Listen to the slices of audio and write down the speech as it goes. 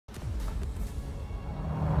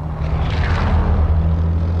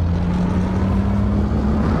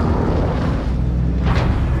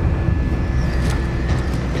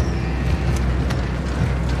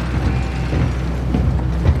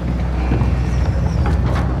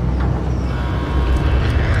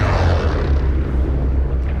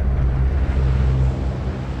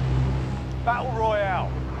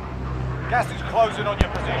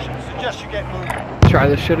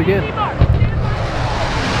this shit again.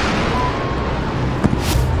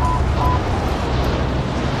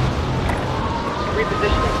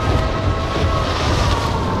 Repositioning.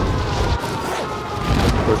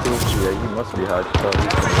 Yeah, you must be high.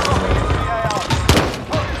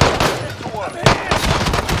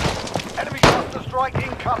 Enemy cluster strike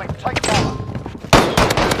incoming. Take cover.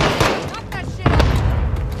 Knock that shit out.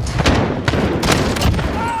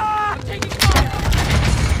 I'm taking fire.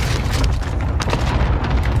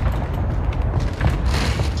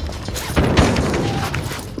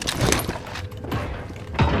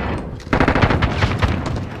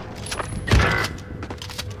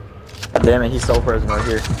 God damn it, he's so present right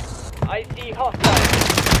here. I see hostile.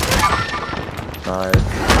 Nice.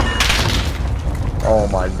 Oh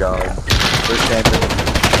my god. They're camping.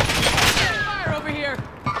 Fire over here.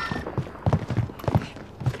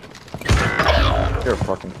 You're a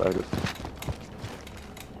fucking faggot.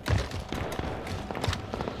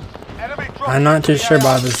 I'm not too sure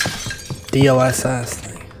about this DLSS thing.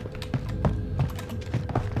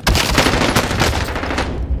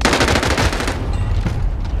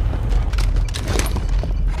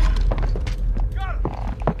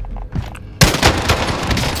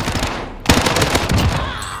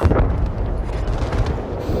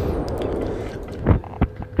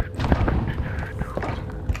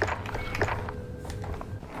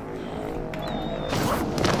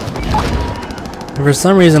 For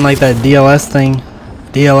some reason, like that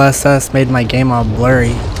DLSS made my game all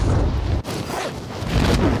blurry.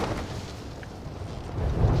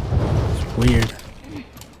 It's weird.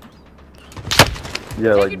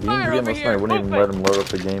 Yeah, like the game last night wouldn't even let him load up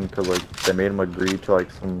the game because like they made him agree to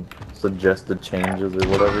like some suggested changes or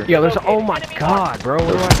whatever. Yeah, there's. Oh my god, bro.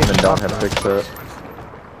 What do I get And stuck don't have on? fixed that.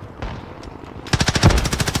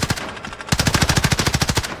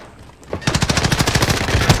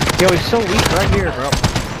 Yo, he's so weak right here, bro.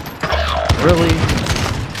 Really?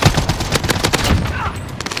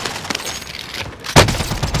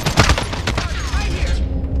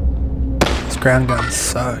 These ground guns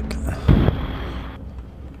suck.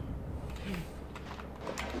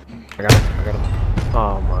 I got him. I got him.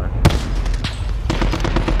 Oh my.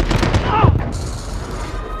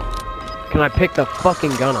 Can I pick the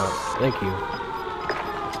fucking gun up? Thank you.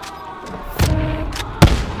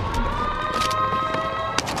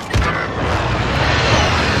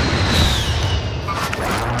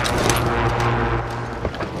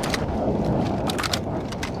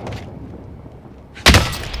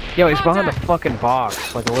 Yo, he's behind the fucking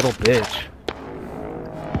box, like a little bitch.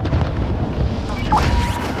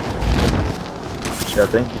 Yeah, I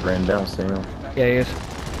think he ran down, see him. Yeah, he is.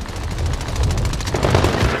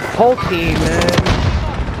 Whole team, man.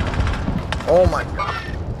 Oh my god.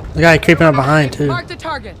 The guy creeping up behind too. Mark the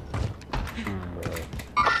target.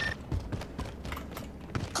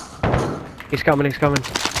 He's coming, he's coming.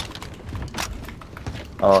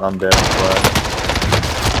 Oh, I'm dead.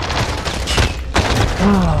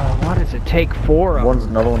 Oh, why does it take 4 of them?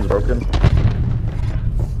 Another one's broken.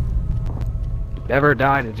 Never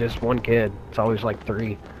died to just one kid. It's always like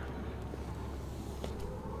 3.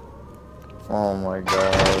 Oh my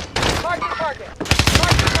god. Mark the target.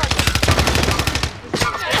 Mark the target.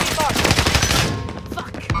 Enemy mark.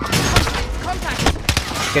 Fuck. Contact.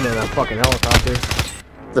 Get in that fucking helicopter.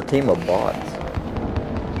 It's a team of bots.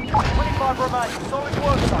 25 remain. Solid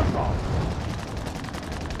work so far.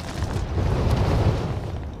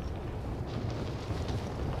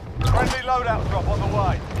 Friendly loadout drop on the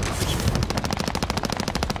way.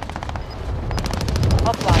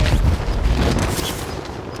 I'll fire.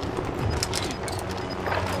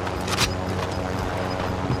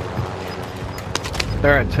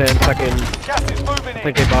 They're at 10 seconds. Gas is moving in. I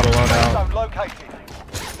think they bought a loadout. Zone located.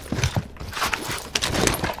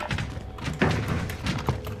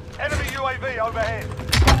 Enemy UAV overhead.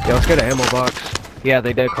 Yeah, let's get an ammo box. Yeah,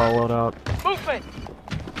 they did call loadout. Movement.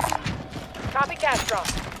 Copy cash drop.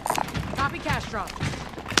 Copy cash drop.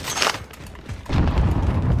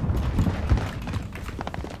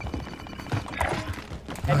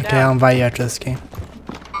 Okay, I'll invite you after this game.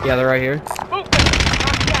 Yeah, they're right here. Movement.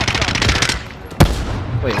 Copy cash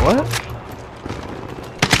drop. Wait, what?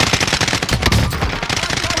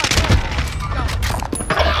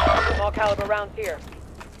 Small caliber rounds here.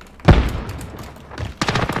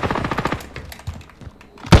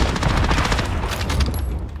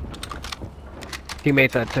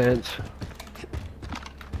 Teammates at tents.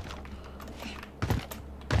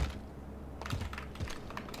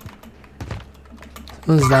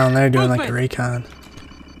 Who's down there doing like a recon?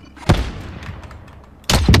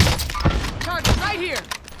 Target right here.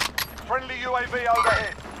 Friendly UAV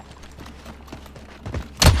overhead.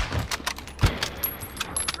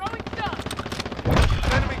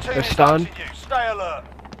 team They're is stunned. hunting you. Stay alert.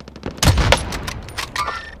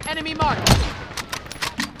 Enemy marked.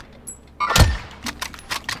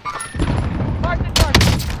 Mark the target.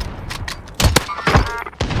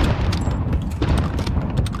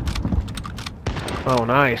 Oh,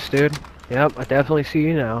 nice, dude. Yep, I definitely see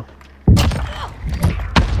you now. Enemy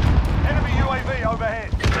UAV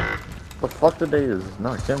overhead. The fuck did they just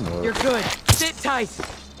knock him with? You're good. Sit tight.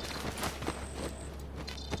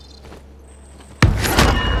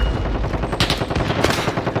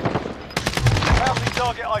 Bounty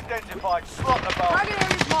target identified. Slot above. Target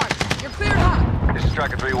area's marked. You're cleared hot. This is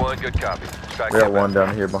Striker 3-1, good copy. Strike We got inbound. one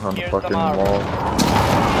down here behind the fucking wall.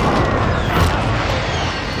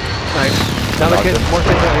 Nice. Another kid, more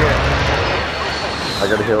kids out here. I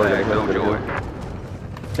got a hill, I got a Hey, hill, I no got a joy. hill.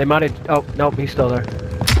 They might have. Oh, nope, he's still there.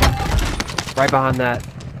 Right behind that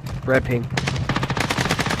red ping.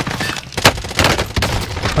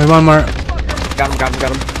 Wait, one more. Got him, got him,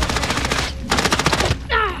 got him.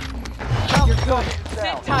 You're good.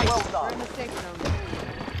 Sit tight. Well We're done. in the safe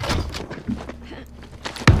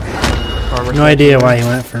zone. Armor No idea why he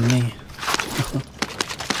went for me.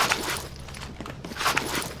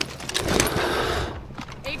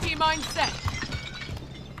 18 mine set.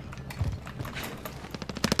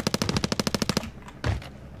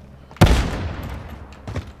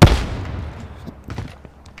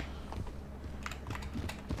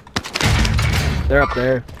 They're up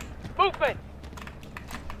there. Movement.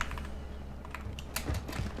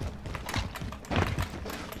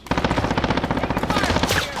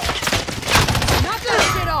 Knock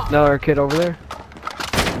that shit off. Another kid over there.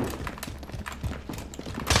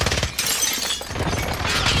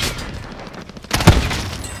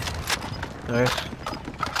 Nice.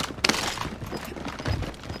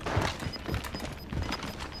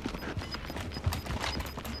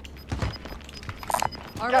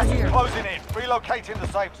 Armor Gas is here. closing in. Relocating the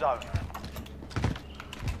safe zone.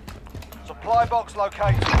 Supply box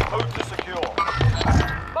located. Move to secure.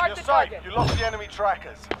 Mark You're the safe. target. You lost the enemy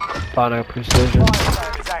trackers. Bono precision. Fire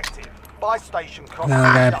sale is active. Buy station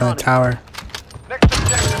Another guy up in the tower. Next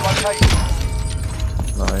objective located.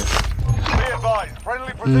 Nice. Be advised.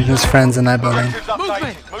 Friendly precision. His friends in that building. Objectives updated.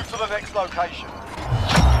 Movement. Move to the next location.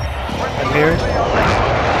 I'm here.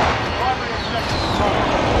 Primary objective control.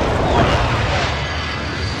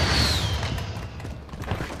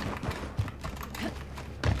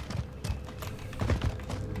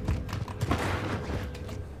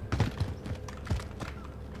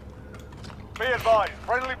 Be advised.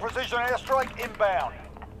 Friendly precision airstrike inbound.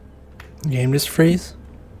 Game just freeze.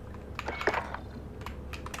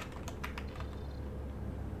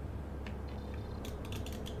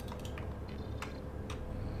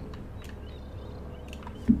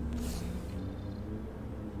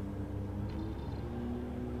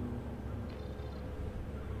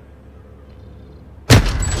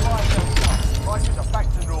 Prices are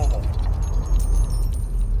back to normal. Be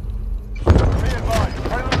advised.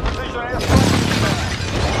 Friendly precision airstrike inbound.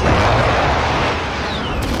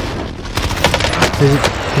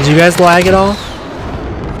 Did you guys lag at all?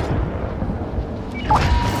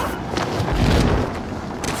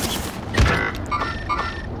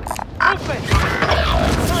 Movement.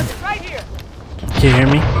 Target right here. Can you hear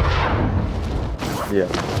me?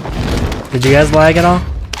 Yeah. Did you guys lag at all?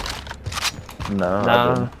 No, I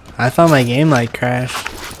Nah. didn't. I thought my game like crashed.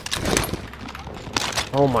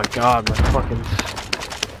 Oh my god, my fucking.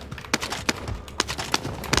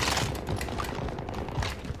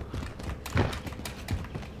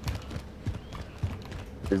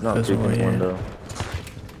 He's not That's peeking his weird. window.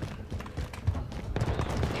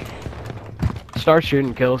 Start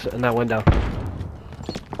shooting kills in that window.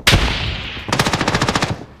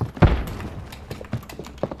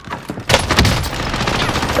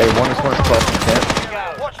 Hey, one is across the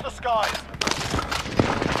tent. Watch the skies.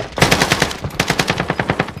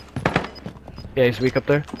 Yeah, he's weak up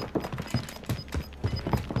there.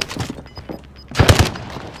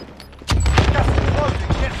 Gas is closing.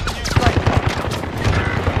 Get to the new safe zone.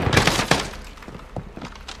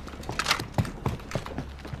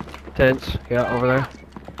 Tents, yeah, over there.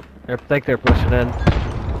 I think they're pushing in.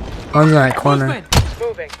 One's in that corner. Movement.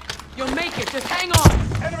 Moving. You'll make it. Just hang on.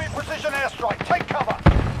 Enemy precision airstrike. Take cover.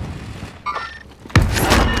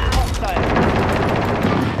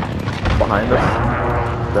 Behind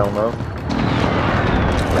us. They'll know.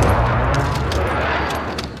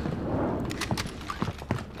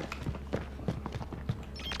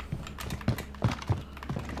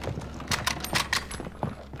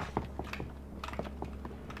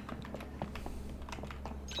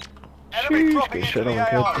 Enemy Sheesh, dropping get into shit the on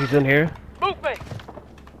kid. AO. He's in here. Movement.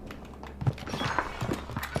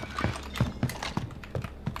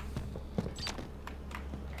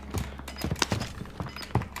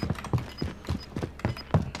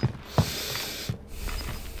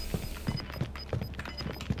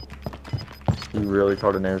 really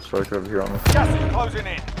caught an airstrike over here on us. Gas is closing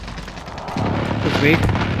in. It's weak.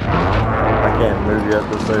 I can't move yet.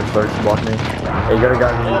 This airstrike's blocking me. Hey, you got a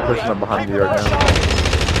guy who's pushing up behind you right now.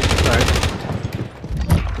 Alright.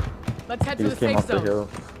 Let's head He to the just came safe off the zone. hill.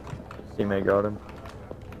 Teammate got him.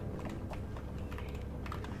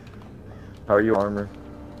 How are you, armor?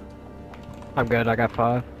 I'm good, I got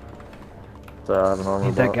 5. So I have an armor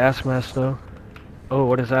Need that box. gas mask though. Oh,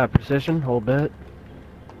 what is that? Precision? Whole bit?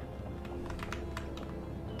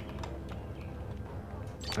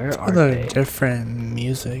 Where are Other they? different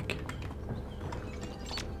music.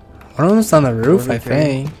 One of them's on the roof, I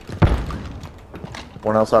think.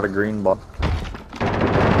 One outside of green box.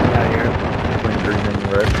 Yeah, Between green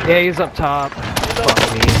and red. here. Yeah, he's up top.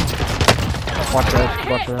 Fuck me. Watch that,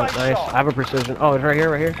 watch that. Nice. I have a precision. Oh, it's right here,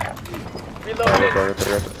 right here. Reloading. Target right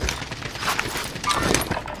here.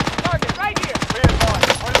 Be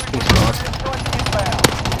advised. He's Friendly not. inbound.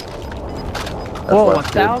 Whoa,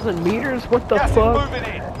 last kid. 1,000 meters? What the Gas is fuck? moving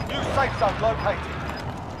in. New safe zone located.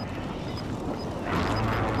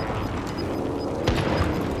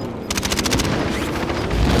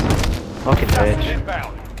 Fucking Gas is bitch.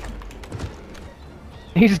 inbound.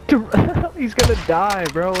 He's gonna die,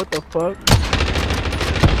 bro. What the fuck?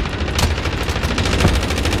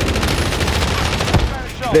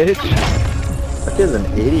 Bitch. That kid's an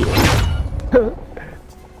idiot.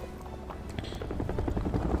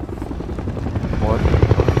 What?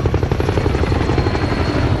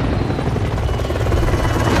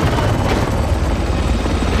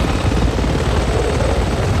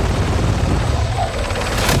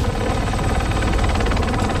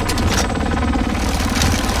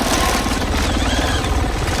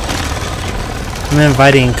 I'm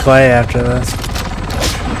inviting Clay after this.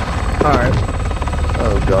 Alright.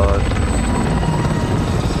 Oh god.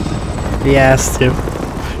 He asked to.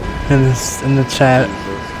 In the chat.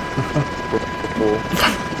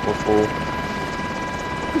 We're full.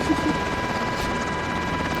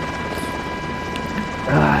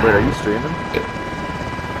 Wait, are you streaming?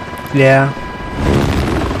 Yeah.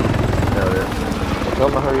 Hell yeah. Tell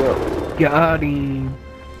him to hurry up. Got him.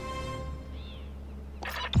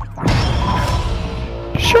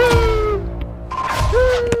 Shoot!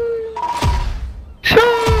 Shoot!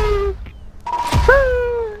 Shoot!